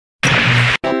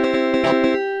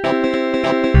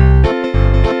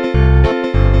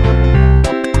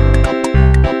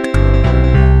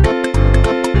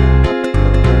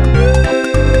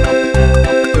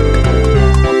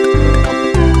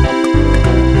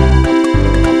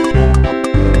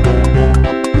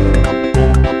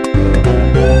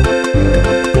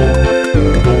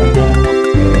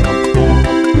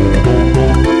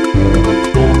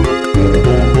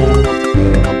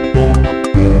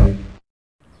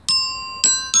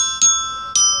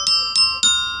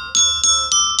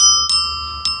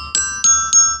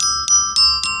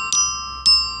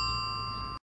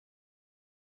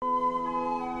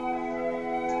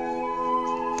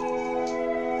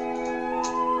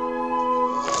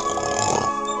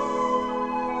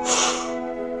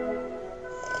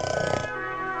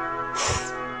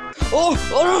Oh,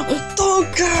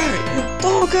 Donkey!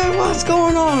 Donkey, what's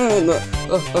going on?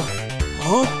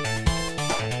 Huh?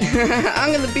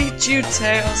 I'm gonna beat you,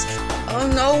 Tails. Oh,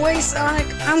 no way, Sonic.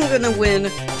 I'm gonna win.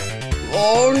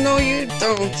 Oh, no, you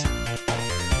don't.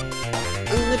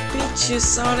 I'm gonna beat you,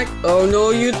 Sonic. Oh,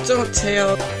 no, you don't,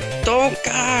 Tails.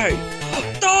 Donkey!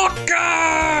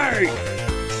 Donkey!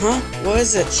 Huh? What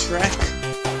is it, Shrek?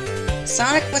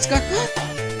 Sonic, what's going on?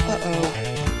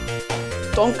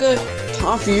 Uh-oh. Donkey,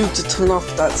 time for you to turn off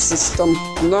that system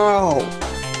now.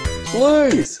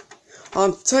 Please.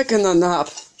 I'm taking a nap.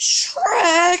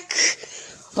 Shrek!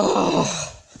 Oh.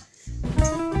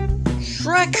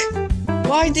 Shrek,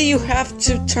 why do you have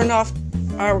to turn off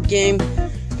our game?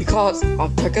 Because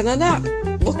I'm taking a nap.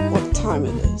 Look what time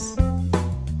it is.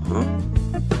 Huh?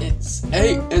 It's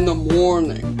 8 in the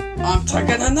morning. I'm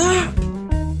taking a nap.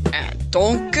 And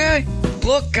Donkey,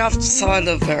 look outside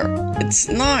of there. It's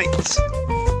night.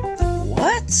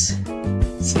 What?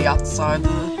 See outside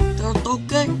there,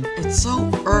 Donkey? It's so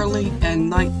early and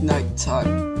night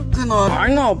time. Come on. I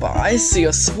know, but I see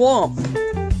a swamp.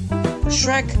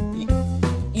 Shrek,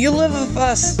 you live with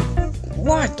us.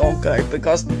 Why, Donkey?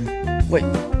 Because, wait.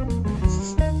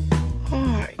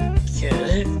 I get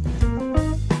it.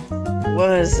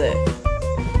 What is it?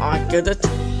 I get it.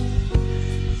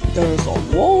 There's a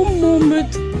one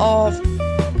moment of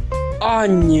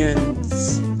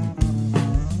onions.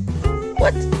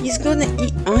 What? He's gonna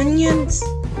eat onions?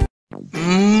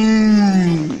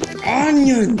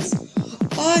 Onions!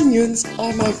 Onions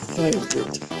are my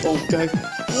favorite, okay?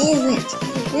 Alright,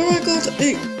 we're going to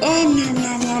eat. Nom nom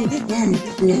nom nom nom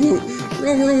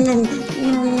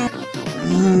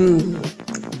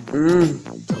nom.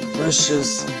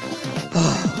 Delicious.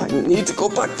 I need to go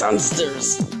back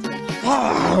downstairs.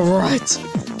 Alright,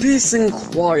 peace and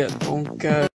quiet,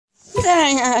 okay?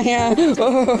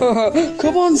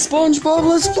 Come on, SpongeBob,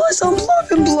 let's play some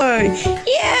plug and play.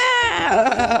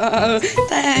 Yeah!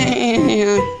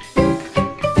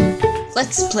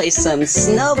 Let's play some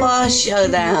Snowball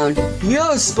Showdown.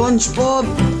 Yeah, SpongeBob.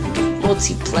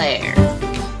 Multiplayer.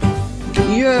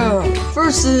 Yeah,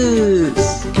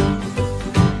 versus.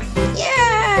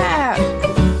 Yeah!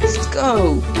 Let's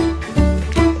go.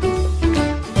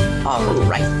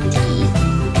 Alrighty.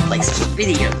 Play some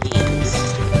video games.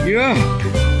 Yeah.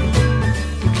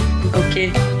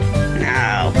 Okay.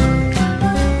 Now.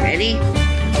 Ready?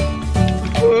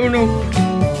 Oh no.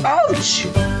 Ouch!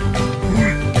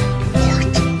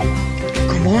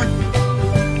 Come on.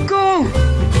 Go!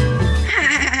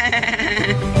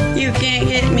 You can't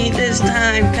get me this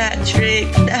time,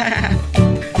 Patrick.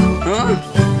 Huh?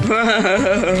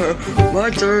 My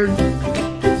turn.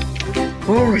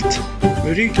 Alright.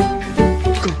 Ready? Go.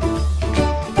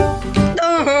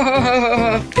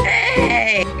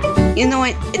 Hey! You know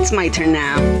what? It's my turn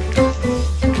now.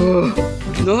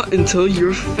 Not until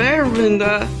you're fair,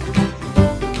 Linda.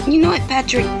 You know what,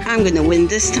 Patrick? I'm gonna win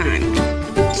this time.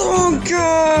 Donkey!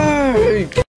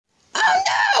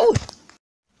 Oh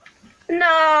no!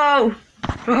 No!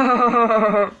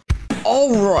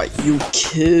 Alright, you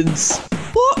kids.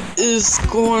 What is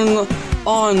going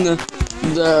on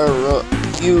there?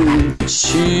 You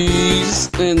cheese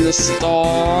in the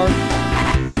star?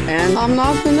 And I'm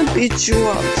not gonna beat you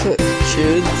up,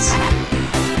 kids.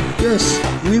 Yes,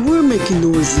 we were making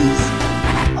noises.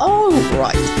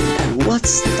 Alright, and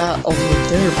what's that over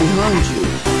there behind you?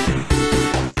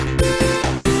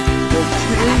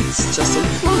 Okay, it's just a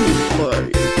plug and play.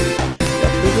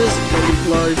 Yep, it is plug and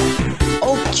play.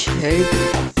 Okay,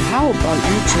 how about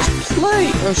you just play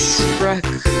a Shrek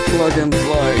plug and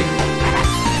play?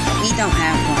 We don't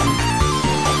have one.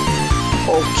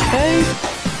 Okay,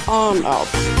 I'm out.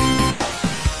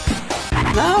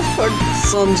 Now for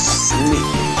some sleep.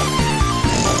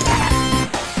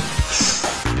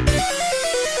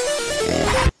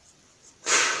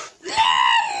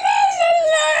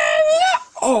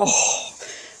 Oh,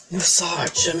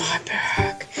 massage in my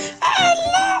back. I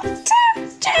love to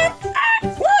jump. I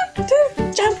love to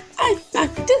jump. I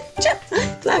love to jump. I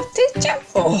love to jump.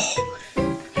 Oh,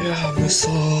 yeah,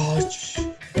 massage.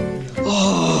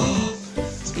 Oh,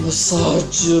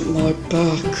 massage in my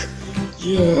back.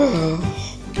 Yeah.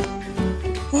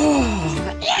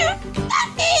 Oh. Yeah, that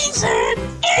means it.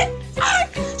 I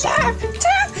love to jump.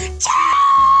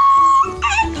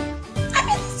 I'm in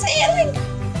the ceiling.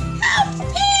 Help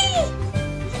me!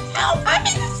 Help! I'm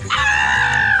in the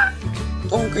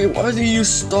Okay, why do you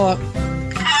stop?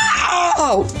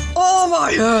 Ow! Oh,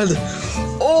 my head!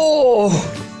 Oh!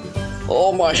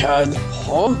 Oh, my head.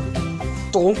 Huh?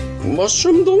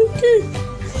 Mushroom donkey?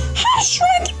 Hey,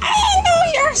 Shrek! I know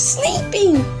you're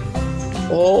sleeping!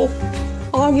 Oh,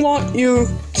 I want you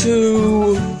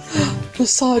to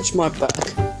massage my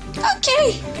back.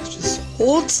 Okay. Just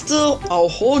hold still. I'll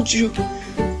hold you.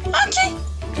 Okay.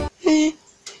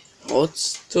 Hold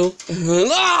still.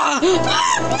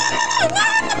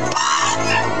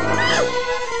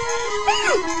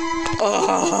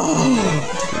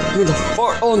 You're the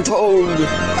fart on Toad.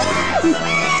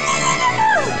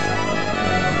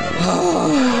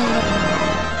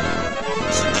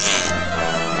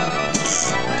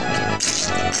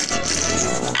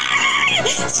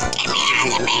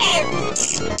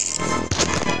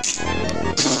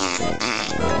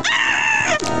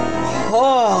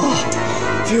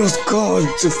 Feels good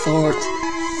to fart.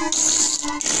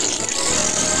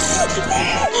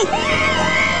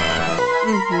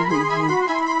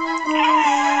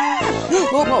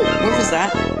 Whoa, what was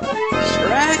that?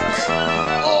 Shrek?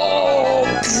 Oh!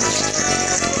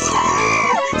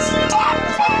 Stop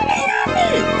farting at me!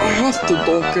 I have to,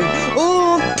 Donkey.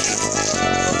 Oh!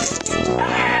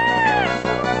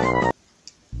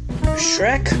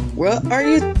 Shrek, what are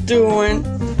you doing?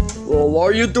 Well, what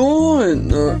are you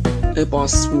doing? In my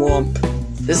swamp.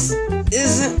 This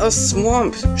isn't a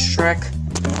swamp, Shrek.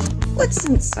 What's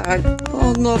inside?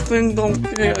 Oh, nothing,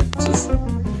 Donkey. I just...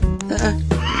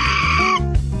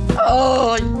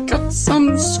 Oh, I got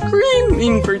some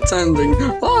screaming pretending.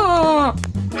 Ah!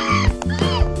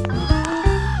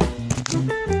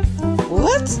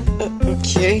 What?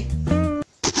 Okay.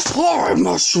 Alright,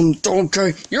 Mushroom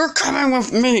Donkey, you're coming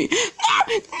with me.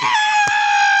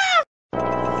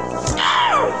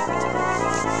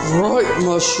 Right,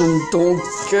 Mushroom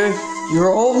Donkey,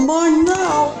 you're all mine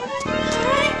now.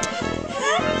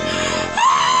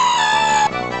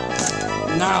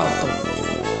 Now the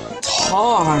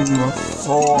time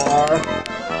for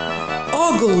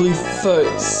ugly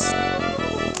face.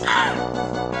 I'm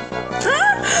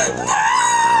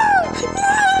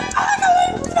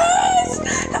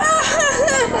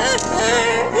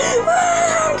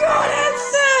going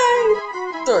inside.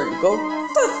 There you go.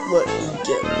 That's what you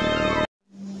get.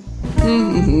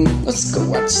 Let's go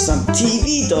watch some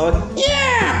TV, dog.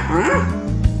 Yeah, huh?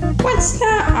 What's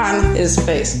that on his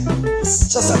face?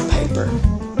 It's just a paper.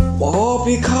 Well,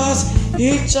 because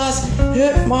he just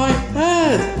hit my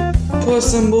head.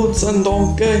 Puss in Boots and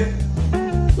Donkey.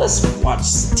 Let's watch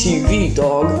TV,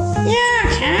 dog. Yeah,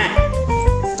 cat.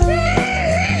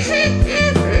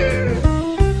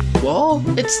 Well,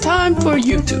 it's time for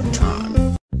YouTube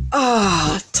time.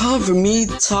 Time for me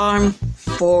time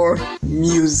for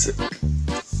music.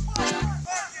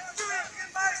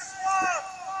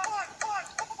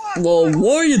 Well,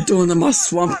 what are you doing in my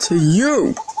swamp to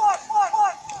you?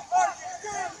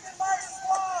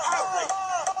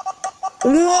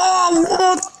 Whoa,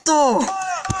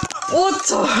 what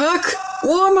the heck?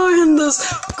 Why am I in this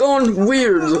gone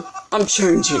weird? I'm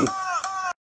changing.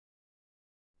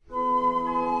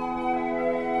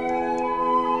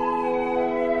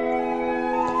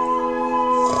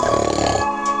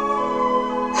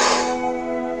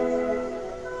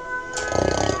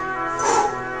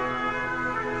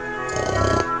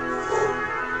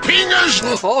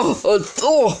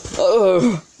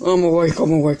 I'm awake.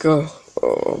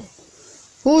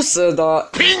 Who said that?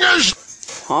 Penis!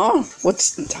 Huh?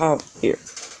 What's the top here?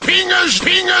 Penis!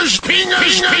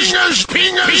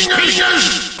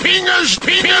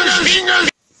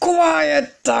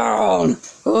 Quiet down!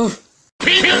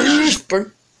 Penis!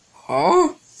 Huh?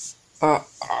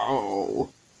 Oh.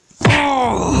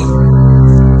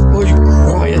 Will you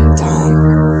quiet down?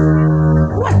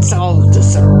 What's all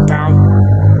this about?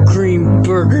 Green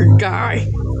burger guy.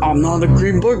 I'm not a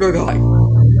green burger guy.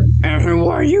 And who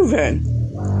are you then?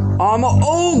 I'm an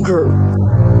ogre.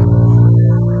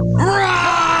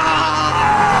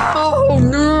 Oh,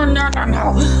 no.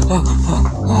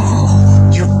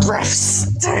 Your breath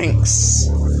stinks.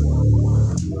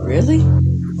 Really?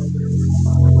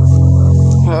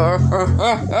 No.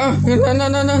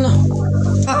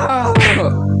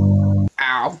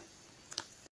 Ow.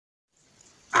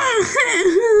 I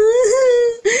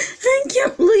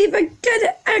can't believe I got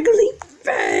an ugly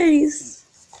face.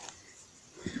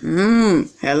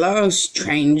 Hello,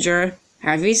 stranger.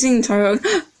 Have you seen Toad?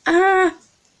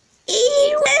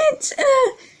 He went,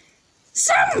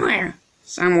 somewhere.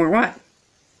 Somewhere what?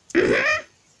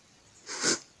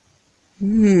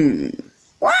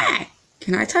 What?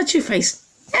 Can I touch your face?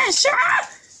 Yeah, sure.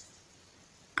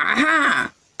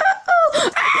 Aha!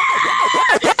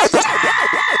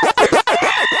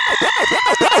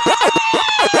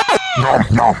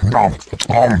 No.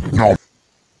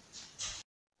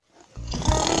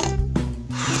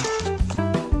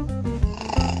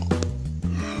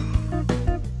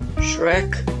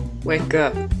 Shrek, wake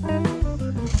up.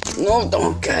 No,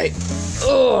 Donkey.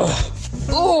 Ugh.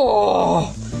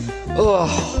 Oh,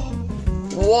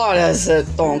 what is it,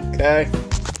 Donkey?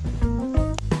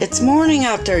 It's morning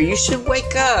out there. You should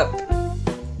wake up.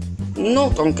 No,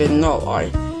 Donkey, no. I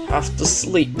have to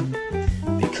sleep.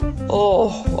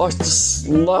 I just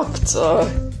slept.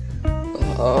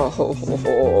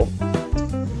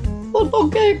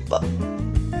 Okay, but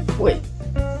wait.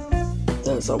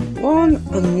 There's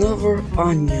another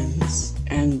onions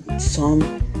and some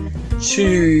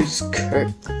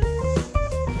cheesecake.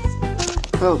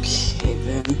 Okay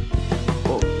then.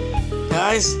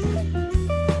 Guys.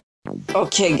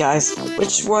 Okay, guys.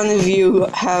 Which one of you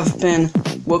have been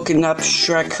waking up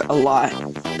Shrek a lot?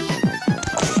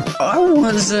 I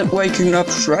wasn't waking up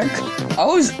Shrek. I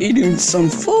was eating some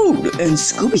food and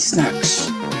Scooby snacks.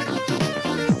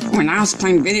 When I was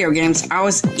playing video games, I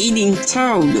was eating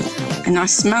Toad, and I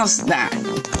smells that.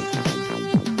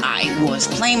 I was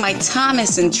playing my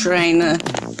Thomason train.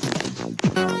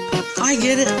 I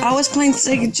get it. I was playing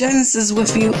Sega Genesis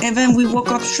with you, and then we woke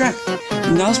up Shrek.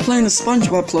 And I was playing the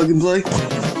SpongeBob plug and play.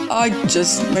 I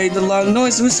just made a loud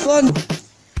noise. It was fun.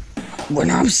 When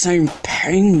I'm saying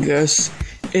Pangus,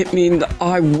 it means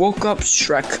I woke up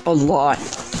Shrek a lot.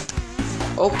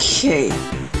 Okay.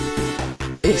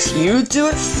 If you do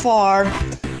it far,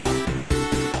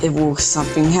 it will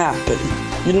something happen.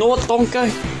 You know what,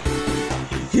 Donkey?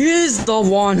 He's the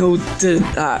one who did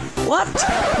that. What?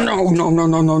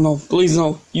 No. Please,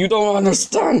 no. You don't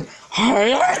understand.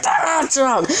 I hate that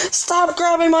job. Stop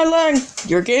grabbing my leg.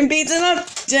 You're getting beaten up,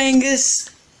 Dangus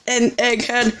and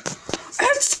Egghead.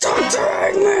 It's Dr.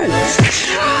 Eggman.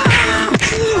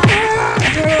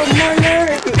 My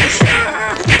leg.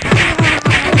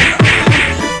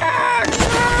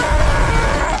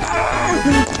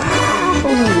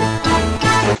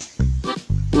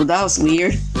 Well, that was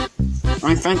weird.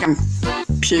 I think I'm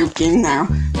puking now.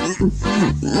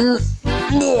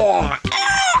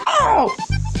 Ow!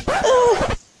 Ew,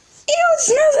 it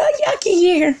smells like yucky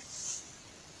here.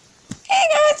 Hey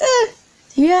guys,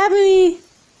 do you have any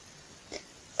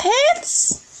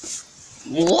pets?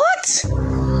 What?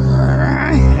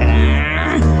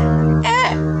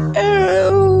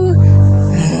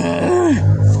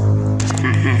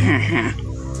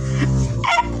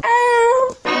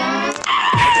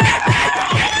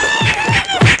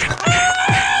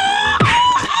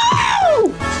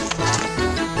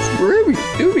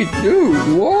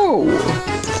 Dude, whoa!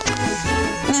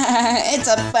 It's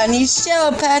a funny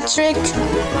show, Patrick.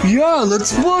 Yeah,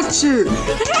 let's watch it.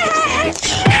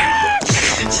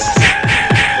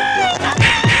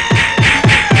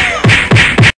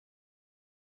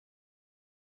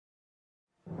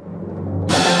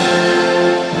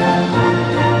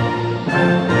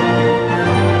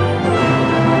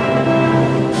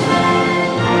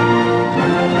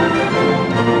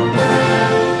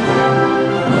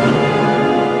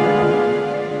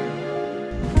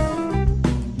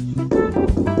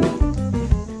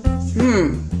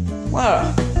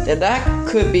 Well, that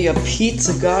could be a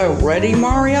pizza guy already,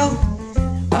 Mario?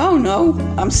 Oh no,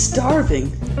 I'm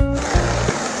starving.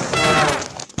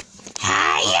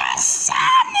 Hiya,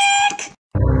 Sonic!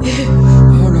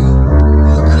 Oh no.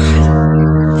 Oh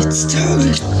god. It's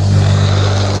Toad.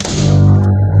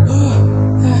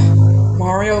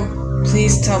 Mario,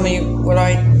 please tell me what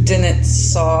I didn't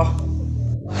saw.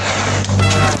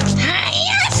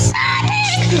 Hiya,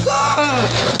 Sonic!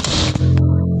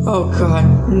 Oh god,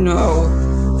 no.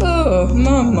 Oh,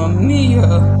 Mamma Mia.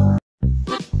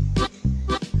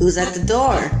 Who's at the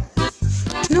door?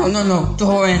 No,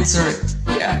 don't answer it.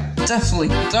 Yeah, definitely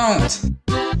don't.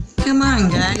 Come on,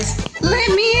 guys. Let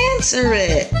me answer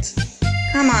it.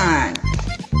 Come on.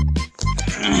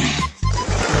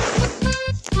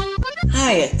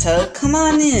 Hiya, Toad. Come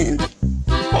on in.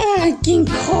 I'm getting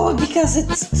cold because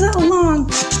it's so long.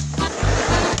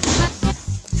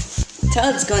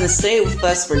 Toad's gonna stay with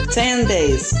us for 10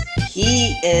 days.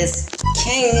 He is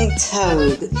King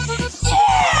Toad.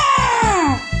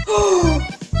 Yeah!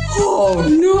 Oh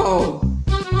no!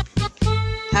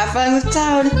 Have fun with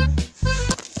Toad.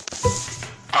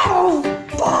 Oh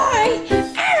boy!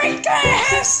 Are we gonna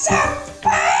have some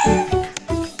fun?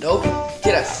 Nope.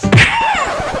 Get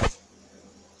up.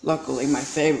 Luckily, my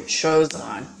favorite show's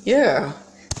on. Yeah.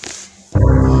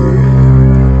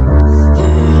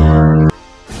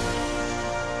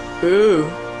 Ooh.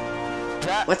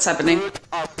 What's happening?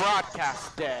 Our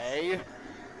broadcast day.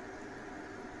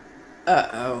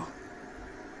 Uh-oh.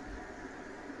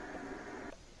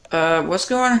 What's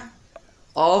going on?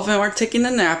 All of them are taking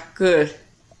a nap. Good.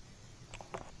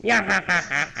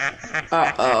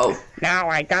 Uh-oh. Now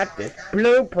I got this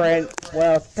blueprint.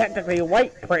 Well, it's technically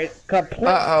white print completed.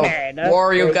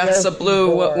 Wario got the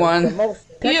blue one. The most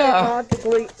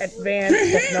technologically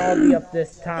advanced technology of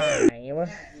this time.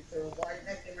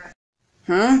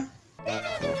 Huh?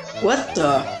 What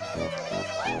the?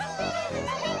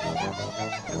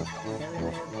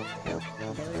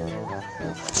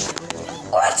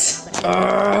 What?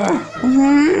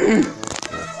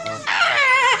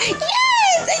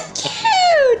 Yes, it's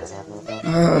cute!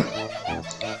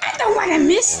 I don't want to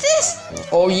miss this.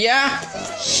 Oh yeah?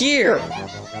 Here.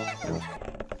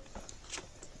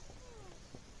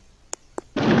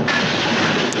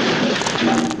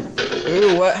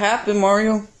 Ooh, what happened,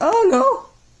 Mario? Oh no.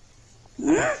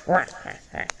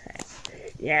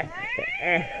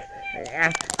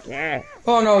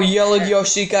 Oh no, Yellow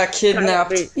Yoshi got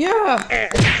kidnapped. Yeah.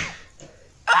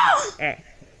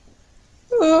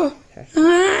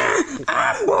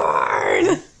 I'm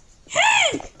bored.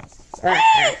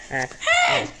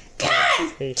 God,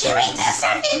 can we do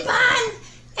something fun?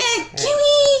 Can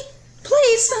we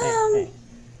play some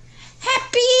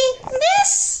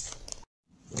happiness?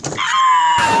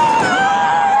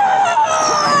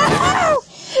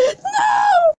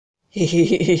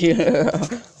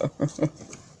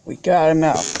 We got him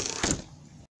out.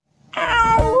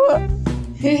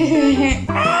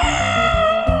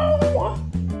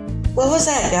 What was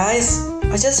that, guys?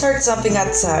 I just heard something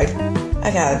outside.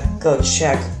 I gotta go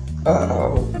check.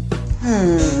 Uh-oh.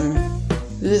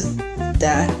 Who's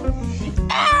that?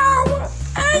 Ow!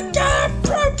 I got a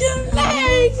broken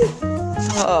leg!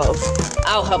 Oh,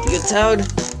 I'll help you, Toad.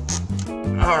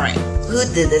 Alright, who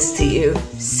did this to you?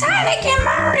 Sonic and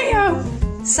Mario!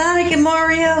 Sonic and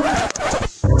Mario?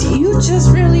 Do you just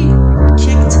really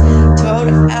kicked Toad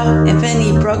out and then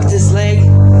he broke his leg?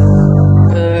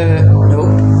 Nope.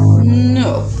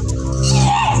 No.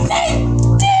 Yes, I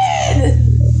did!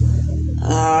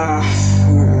 Ow.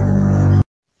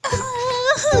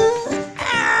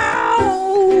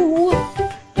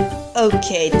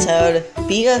 Okay, Toad,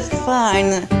 be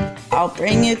fine. I'll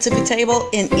bring you to the table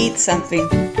and eat something.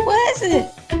 What is it?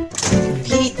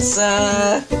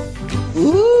 Pizza.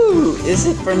 Ooh, is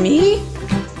it for me?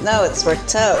 No, it's for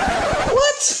Toad.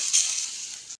 What?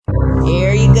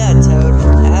 Here you go, Toad.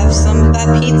 Have some of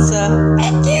that pizza.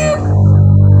 Thank you!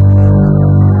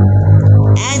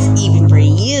 As even for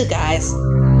you guys,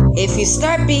 if you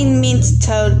start being mean to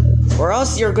Toad, or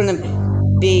else you're gonna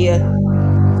be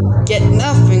get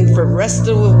nothing for the rest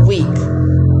of the week.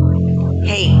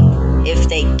 Hey, if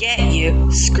they get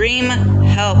you, scream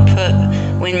help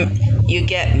when you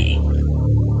get me.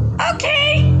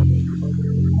 Okay!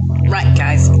 Right,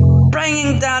 guys, bring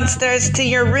him downstairs to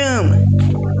your room.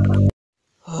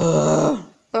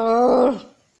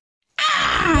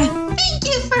 Thank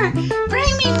you for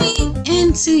bringing me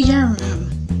into your room.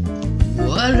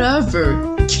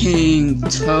 Whatever, King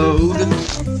Toad.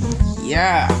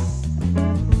 Yeah.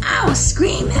 I'll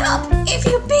scream help if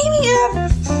you beat me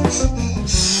up.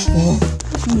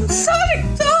 Sonic,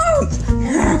 don't!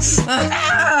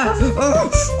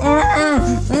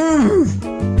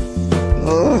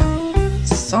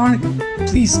 Sonic,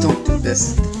 please don't do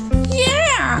this.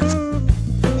 Yeah!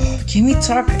 Can we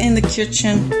talk in the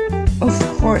kitchen? Of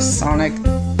course, Sonic.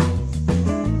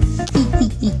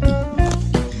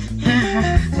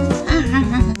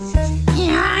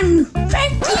 Yeah, I'm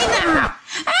 50 now.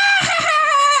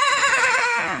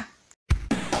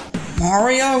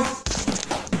 Mario?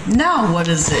 Now what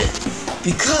is it?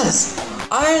 Because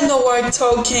I know why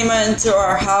Toad came into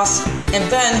our house, and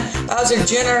then Bowser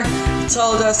Jr.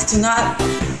 told us to not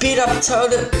beat up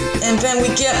Toad, and then we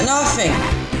get nothing.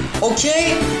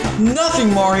 Okay?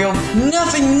 Nothing, Mario.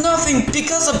 Nothing,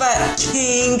 because of that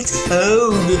King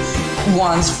Toad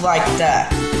wants like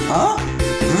that. Huh?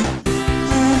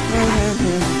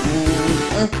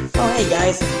 Oh, hey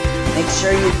guys. Make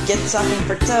sure you get something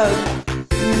for Toad.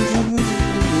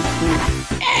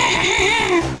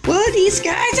 Well, these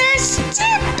guys are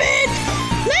stupid!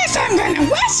 Next I'm gonna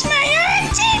watch my own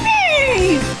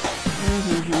TV!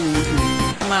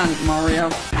 Come on, Mario.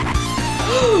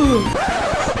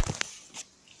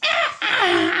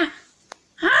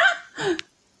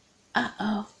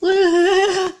 Uh-oh.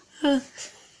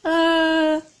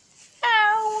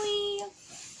 Owie.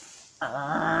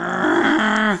 Uh-oh.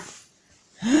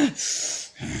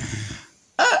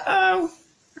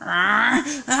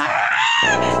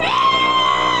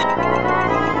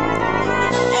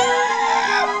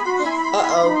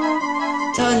 Uh-oh.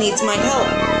 Toad needs my help.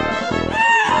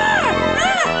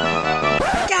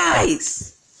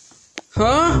 Guys!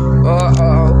 Huh?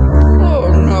 Uh-oh. Oh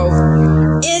no.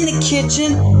 in the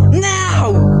kitchen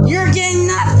now. You're getting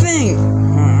nothing.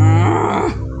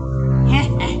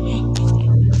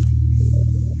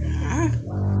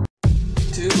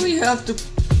 Do we have to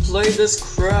play this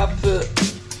crap,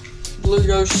 Blue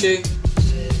Yoshi?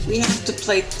 We have to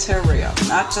play Terraria,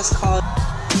 not just call it.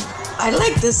 I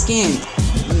like this game.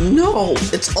 No,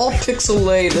 it's all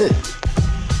pixelated.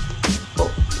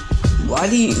 Oh, why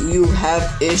do you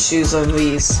have issues on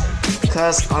these?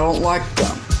 Because I don't like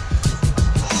them.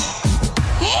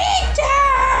 Hey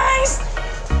guys!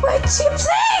 What you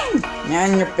playing?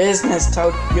 None your business,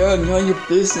 Toad. Yeah, none your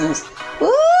business. Ooh,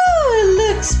 it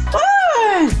looks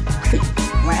fun!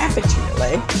 What happened to your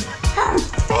leg? I'm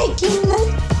faking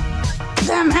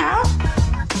them out.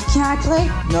 Can I play?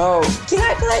 No. Can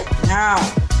I play? No.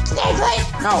 Can I play?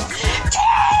 No. Can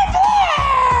I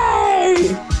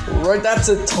play? Right, that's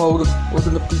it, Toad. We're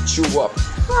gonna beat you up.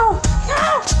 No,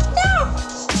 no, no!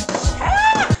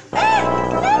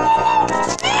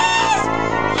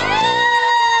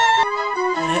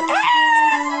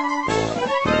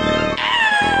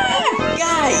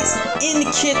 Guys, in the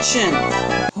kitchen.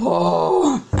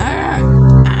 Oh.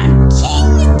 I'm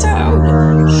King Toad.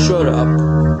 Shut up.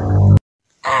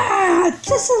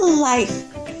 This is life.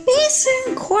 Peace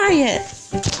and quiet.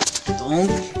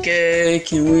 Okay,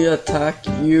 can we attack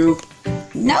you?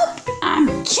 Nope, I'm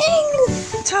King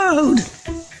Toad.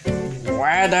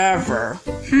 Whatever.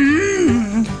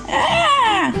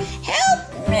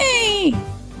 Help me!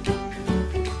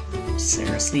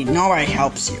 Seriously, nobody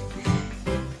helps you.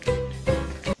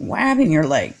 What happened to your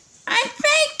leg? I'm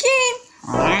faking!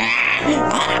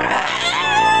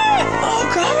 Oh,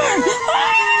 come on!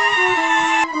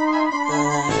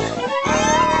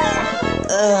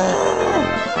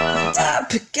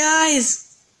 Stop, guys!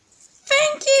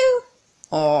 Thank you!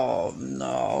 Oh,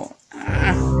 no.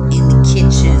 In the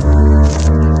kitchen.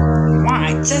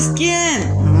 Why? Just get in!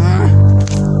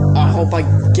 I hope I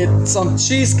get some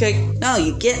cheesecake. No,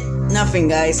 you get nothing,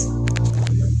 guys.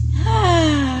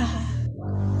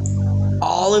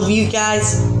 All of you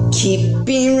guys keep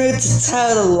being rude to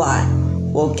Toad a lot.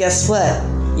 Well, guess what?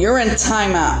 You're in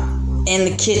timeout in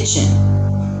the kitchen.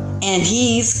 And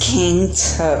he's King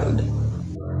Toad.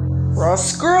 Well,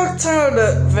 screw Toad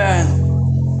then.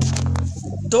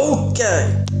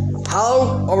 Okay.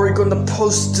 How are we gonna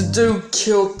supposed to do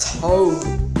kill Toad?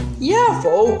 Yeah,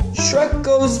 Vol, Shrek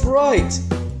goes right.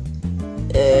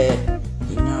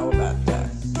 You know about that.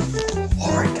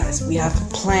 Alright guys, we have a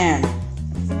plan.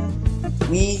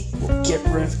 We will get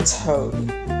rid of Toad.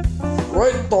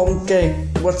 Right, Donkey,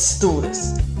 let's do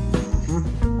this.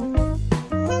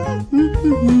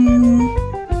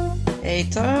 Hey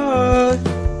Toad.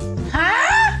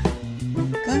 Huh?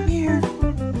 Come here.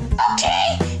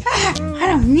 Okay! I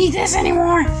don't need this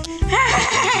anymore!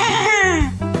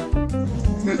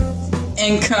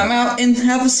 And come out and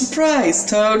have a surprise,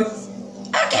 Toad.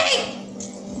 Okay!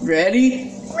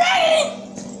 Ready? Ready!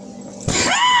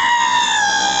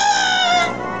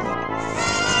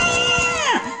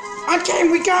 Okay,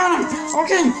 we got him.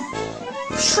 Okay.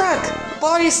 Shrek,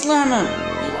 body slam him.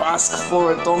 You ask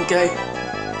for it, Donkey.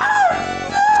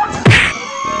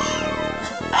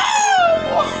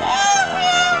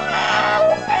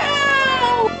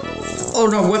 Oh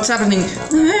no, what's happening?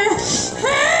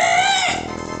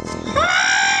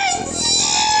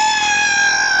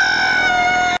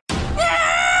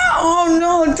 Oh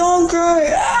no, don't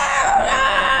cry.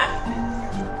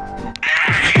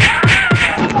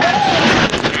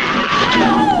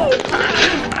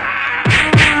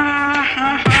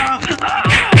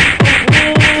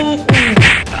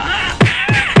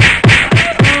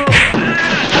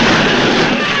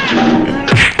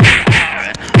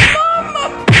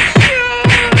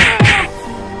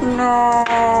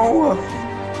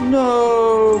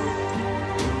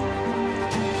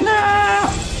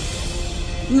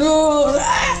 No!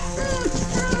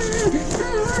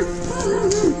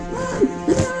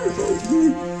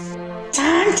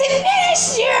 Time to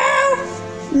finish you!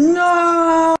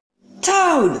 No!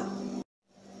 Toad!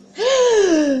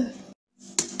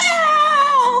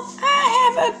 Ow! I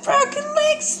have a broken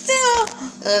leg still!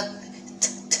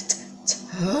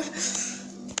 Toad?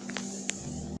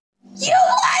 You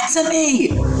lied to me!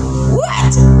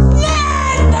 What?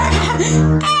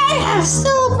 I have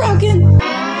still broken.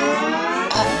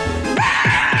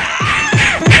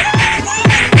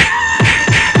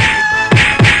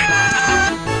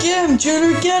 Get him,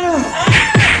 Junior, get him!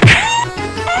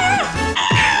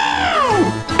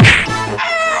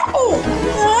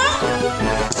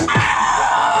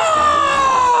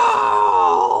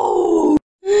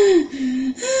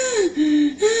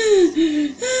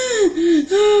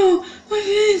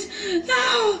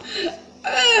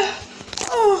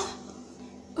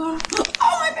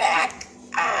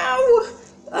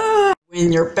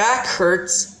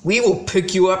 hurts, we will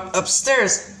pick you up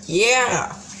upstairs.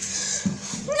 Yeah.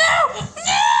 No!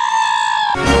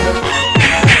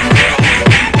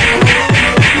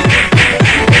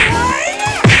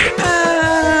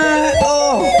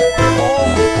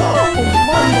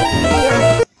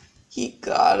 He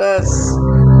got us.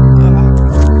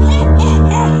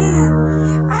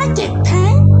 I get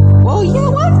pain. Well,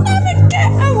 you will never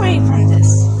get away from this.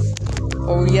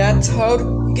 Oh yeah,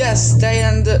 Toad? Yes, stay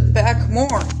in the back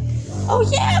more. Oh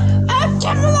yeah, I've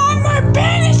got a lot more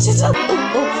bandages.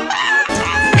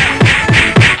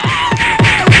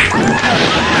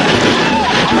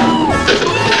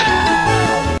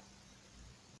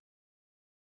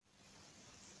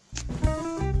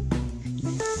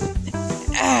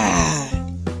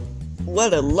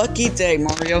 What a lucky day,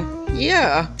 Mario.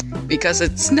 Yeah, because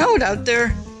it snowed out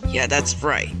there. Yeah, that's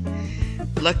right.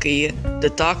 Lucky, the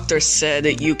doctor said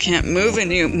that you can't move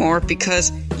anymore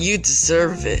because you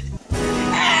deserve it.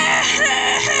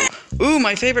 Ooh,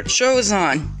 my favorite show is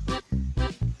on.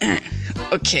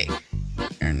 Okay,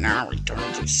 and now return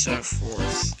to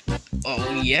Force.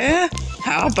 Oh yeah?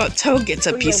 How about Toad gets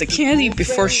a piece of candy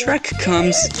before Shrek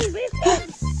comes?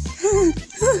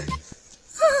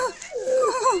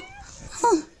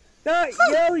 Not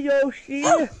yo, Yoshi.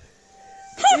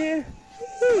 Yeah.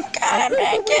 Gotta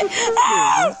make it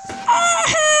out.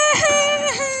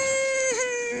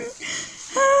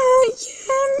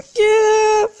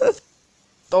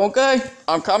 Okay,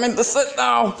 I'm coming to sit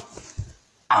now.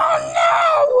 Oh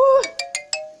no!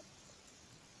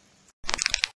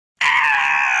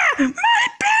 My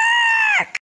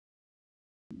back!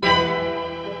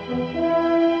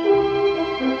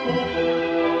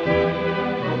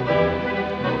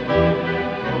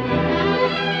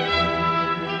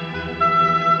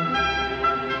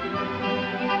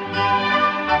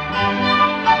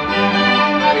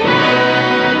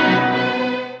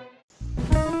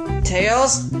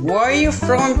 Tails, why are you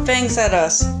throwing things at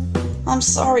us? I'm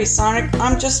sorry, Sonic.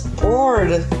 I'm just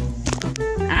bored.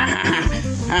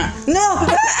 No!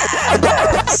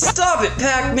 Stop it,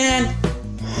 Pac-Man!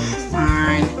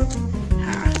 Fine.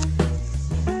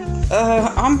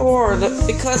 I'm bored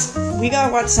because we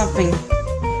gotta watch something.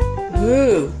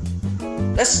 Ooh.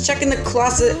 Let's check in the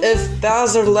closet if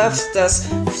Bowser left us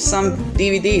some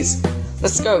DVDs.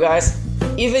 Let's go, guys.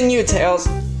 Even you, Tails.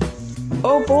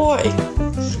 Oh boy.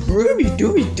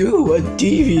 Scooby-Dooby-Doo, a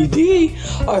DVD?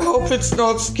 I hope it's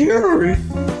not scary.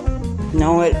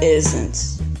 No, it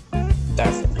isn't.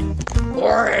 Definitely.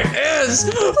 Or it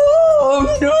is! Oh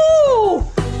no!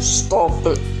 Stop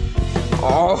it.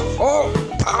 Oh.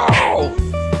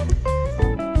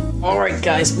 Alright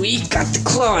guys, we got the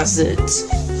closet.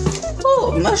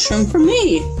 Oh, mushroom for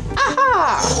me.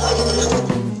 Aha!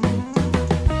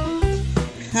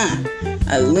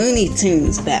 A Looney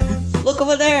Tunes bat. Look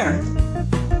over there.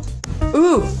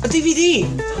 Ooh, a DVD!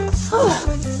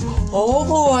 Oh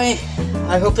boy,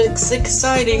 I hope it's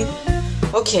exciting.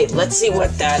 Okay, let's see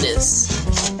what that is.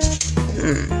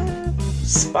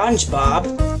 SpongeBob.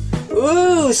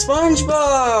 Ooh,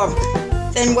 SpongeBob!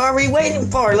 Then what are we waiting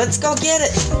for? Let's go get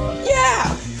it!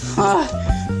 Yeah!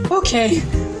 Okay,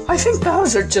 I think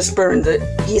Bowser just burned it.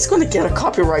 He's gonna get a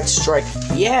copyright strike.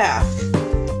 Yeah!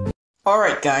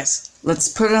 Alright guys, let's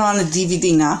put it on the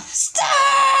DVD now.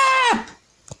 Stop!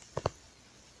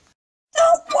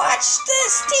 Don't watch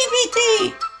this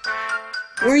DVD!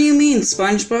 What do you mean,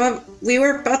 SpongeBob? We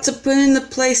were about to put in the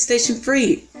PlayStation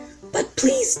 3. But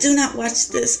please do not watch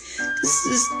this. This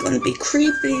is gonna be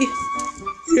creepy.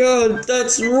 Yeah,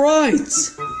 that's right.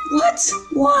 What?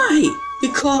 Why?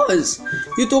 Because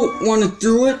you don't want to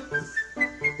do it.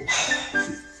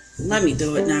 Let me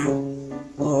do it now.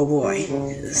 Oh boy,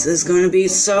 this is gonna be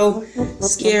so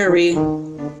scary.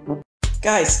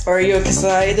 Guys, are you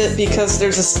excited because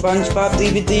there's a SpongeBob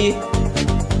DVD?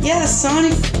 Yeah,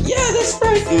 Sonic. Yeah, that's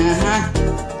right.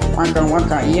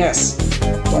 Waka, yes.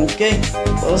 Okay,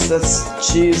 what's that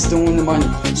cheese doing to my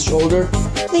shoulder?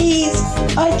 Please,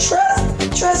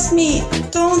 trust me.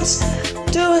 Don't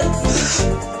do it.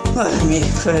 Let me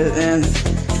put it in.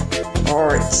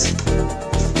 Alright.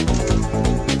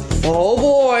 Oh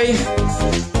boy.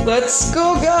 Let's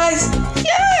go, guys.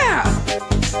 Yeah!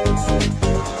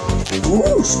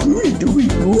 Ooh,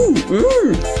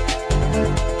 Scooby-Dooby-Doo.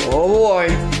 Oh boy.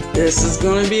 This is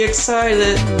gonna be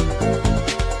excited.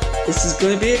 This is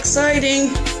gonna be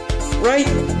exciting. Right?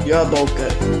 Yeah,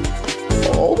 okay.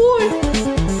 Oh boy.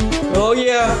 Oh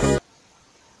yeah.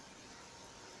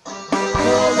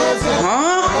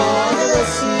 Huh?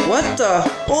 What the?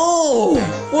 Oh!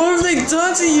 What have they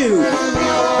done to you?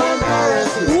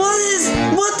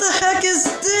 What the heck is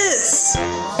this?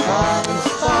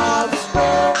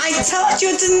 I told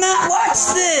you to not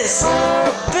watch this.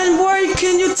 Then why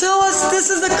can you tell us this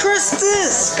is the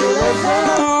Christmas?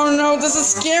 Oh no, this is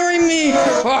scaring me.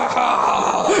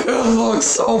 It looks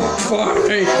so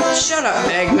funny. Shut up,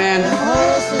 Eggman.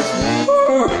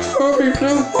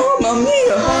 Mamma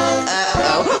mia.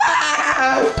 Uh-oh.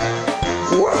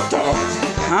 What the?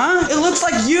 Huh? It looks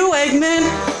like you, Eggman.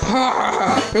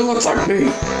 It looks like me.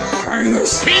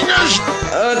 Fingers.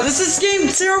 This is getting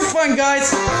terrifying,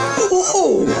 guys.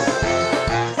 Whoa.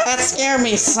 That scared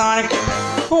me, Sonic.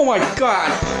 Oh my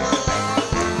god.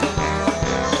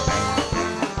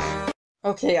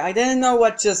 Okay, I didn't know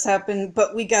what just happened,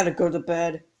 but we gotta go to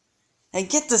bed. And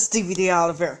get this DVD out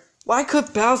of here. Why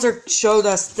could Bowser showed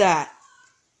us that?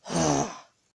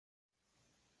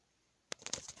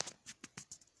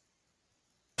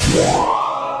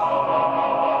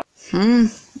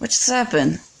 What just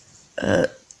happened?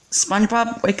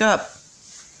 SpongeBob, wake up.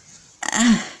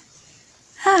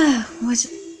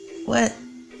 What?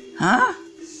 Huh?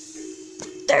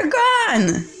 They're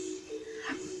gone!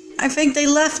 I think they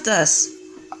left us.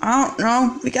 I don't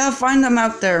know. We gotta find them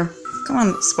out there. Come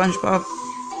on, SpongeBob.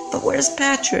 But where's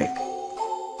Patrick?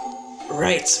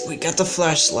 Right, we got the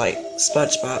flashlight,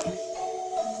 SpongeBob.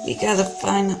 We gotta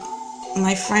find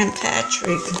my friend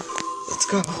Patrick. Let's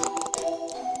go.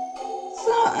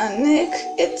 Sonic,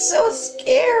 it's so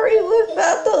scary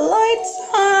without the lights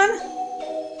on.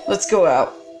 Let's go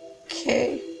out.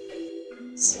 Okay.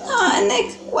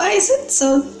 Sonic, why is it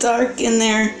so dark in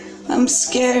there? I'm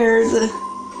scared.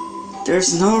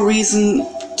 There's no reason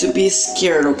to be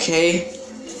scared, okay?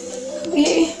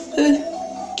 Okay,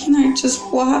 can I just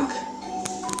walk?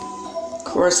 Of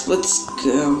course, let's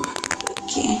go.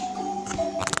 Okay.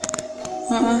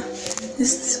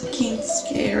 This is getting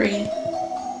scary.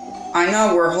 I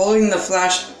know, we're holding the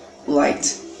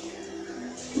flashlight.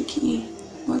 Okay,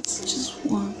 let's just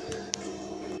walk.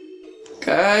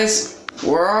 Guys,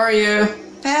 where are you?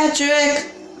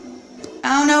 Patrick!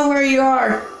 I don't know where you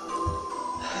are.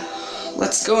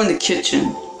 Let's go in the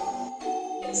kitchen.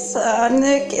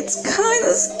 Sonic, it's kind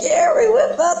of scary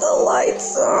without the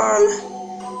lights on.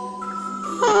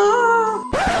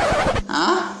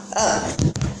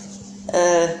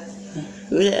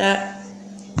 Who that?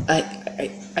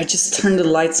 I just turned the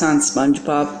lights on,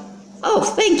 SpongeBob. Oh,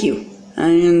 thank you. I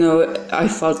didn't know I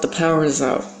thought the power was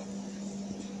out.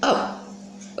 Oh,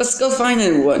 let's go find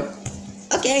anyone.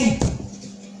 Okay.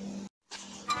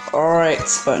 Alright,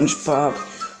 SpongeBob.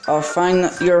 I'll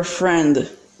find your friend.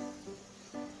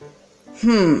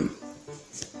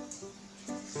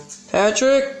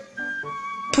 Patrick?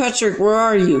 Patrick, where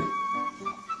are you?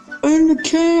 In the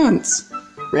cans.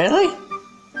 Really?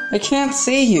 I can't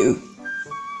see you.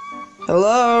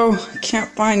 Hello? I can't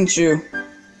find you.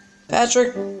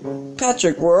 Patrick?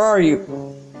 Patrick, where are you?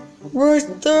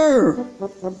 Right there.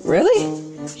 Really?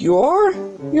 You are?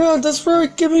 Yeah, that's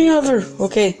right. Give me another.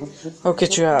 Okay, I'll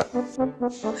get you out.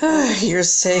 You're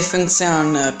safe and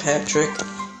sound, Patrick.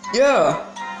 Yeah,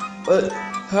 but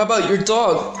how about your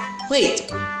dog?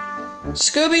 Wait.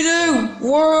 Scooby-Doo,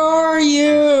 where are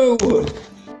you?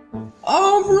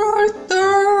 I'm right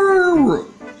there.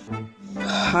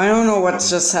 I don't know what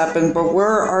just happened, but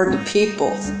where are the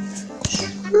people?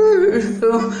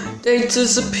 They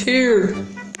disappeared.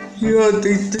 Yeah,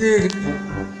 they did.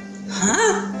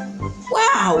 Huh?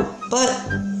 Wow, but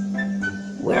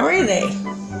where are they?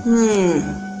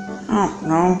 I don't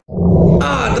know.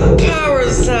 Ah, the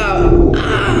power's out.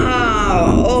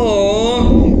 Oh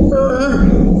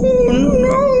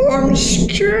no, I'm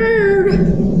scared.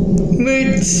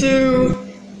 Me too.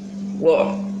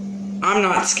 Well, I'm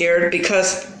not scared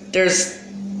because there's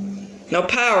no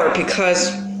power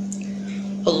because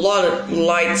a lot of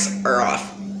lights are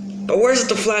off. But where's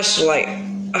the flashlight?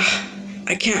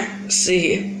 I can't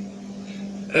see.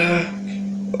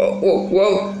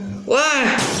 Whoa.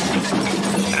 What?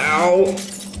 Ow.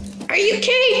 Are you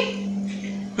okay?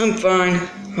 I'm fine.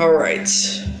 Alright.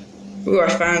 Ooh, I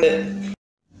found it.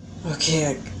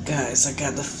 Okay, guys, I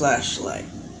got the flashlight.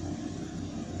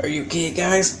 Are you okay,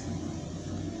 guys?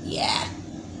 Yeah.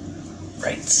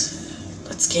 Right.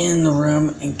 Let's get in the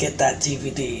room and get that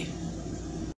DVD.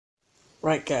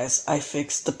 Right, guys, I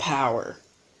fixed the power.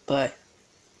 But,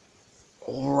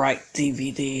 alright,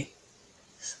 DVD.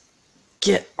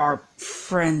 Get our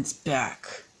friends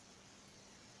back.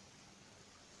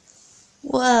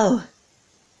 Whoa.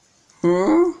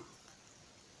 Huh?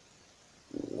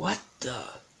 What the?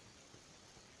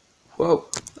 Whoa.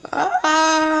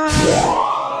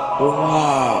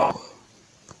 Wow.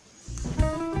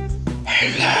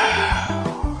 Hello.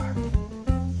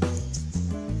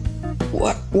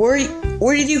 What?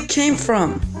 Where did you came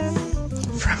from?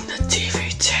 From the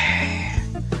DVD.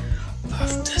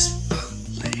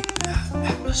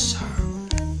 episode.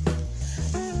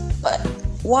 But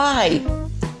why?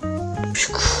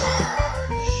 Because,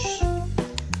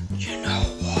 you know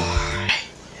why?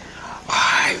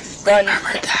 I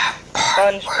remember that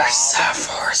part where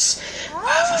Sapphires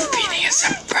of Phineas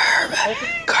and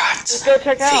Ferb got Go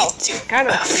check out.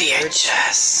 a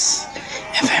VHS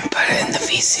and then put it in the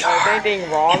VCR. Anything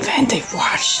wrong? And then they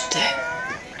watched it.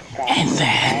 And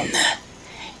then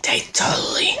they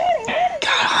totally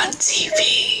got on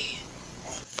TV.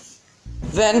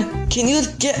 Then, can you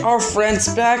get our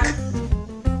friends back?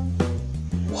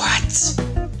 What?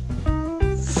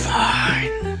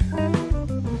 Fine.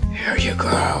 Here you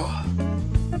go.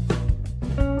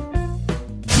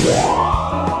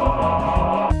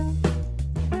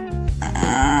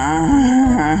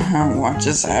 What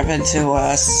just happened to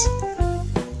us?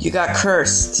 You got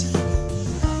cursed.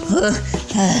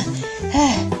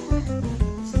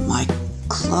 My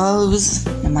clothes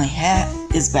and my hat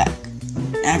is back.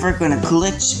 Never gonna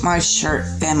glitch my shirt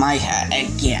and my hat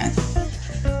again.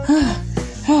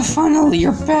 Finally,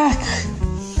 you're back.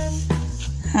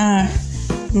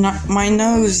 My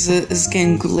nose is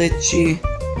getting glitchy.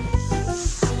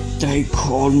 They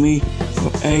called me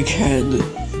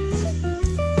Egghead.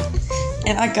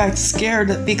 And I got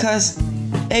scared because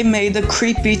they made a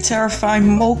creepy,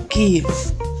 terrifying Moki.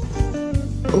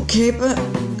 Okay, but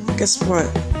guess what?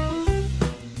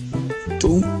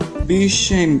 Don't be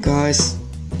ashamed, guys.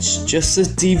 It's just a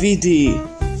DVD.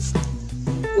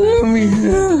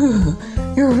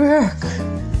 You're back.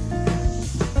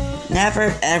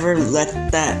 Never ever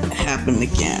let that happen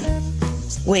again.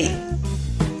 Wait,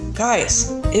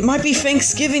 guys, it might be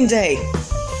Thanksgiving Day.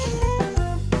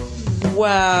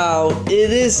 Wow,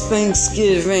 it is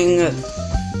Thanksgiving.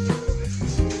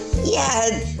 Yeah,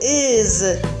 it is.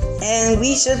 And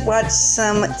we should watch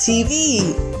some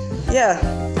TV. Yeah.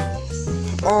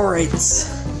 Alright.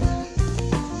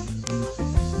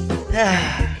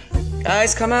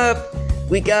 Guys, come up.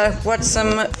 We gotta watch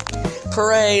some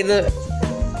parade.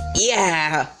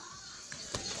 Yeah.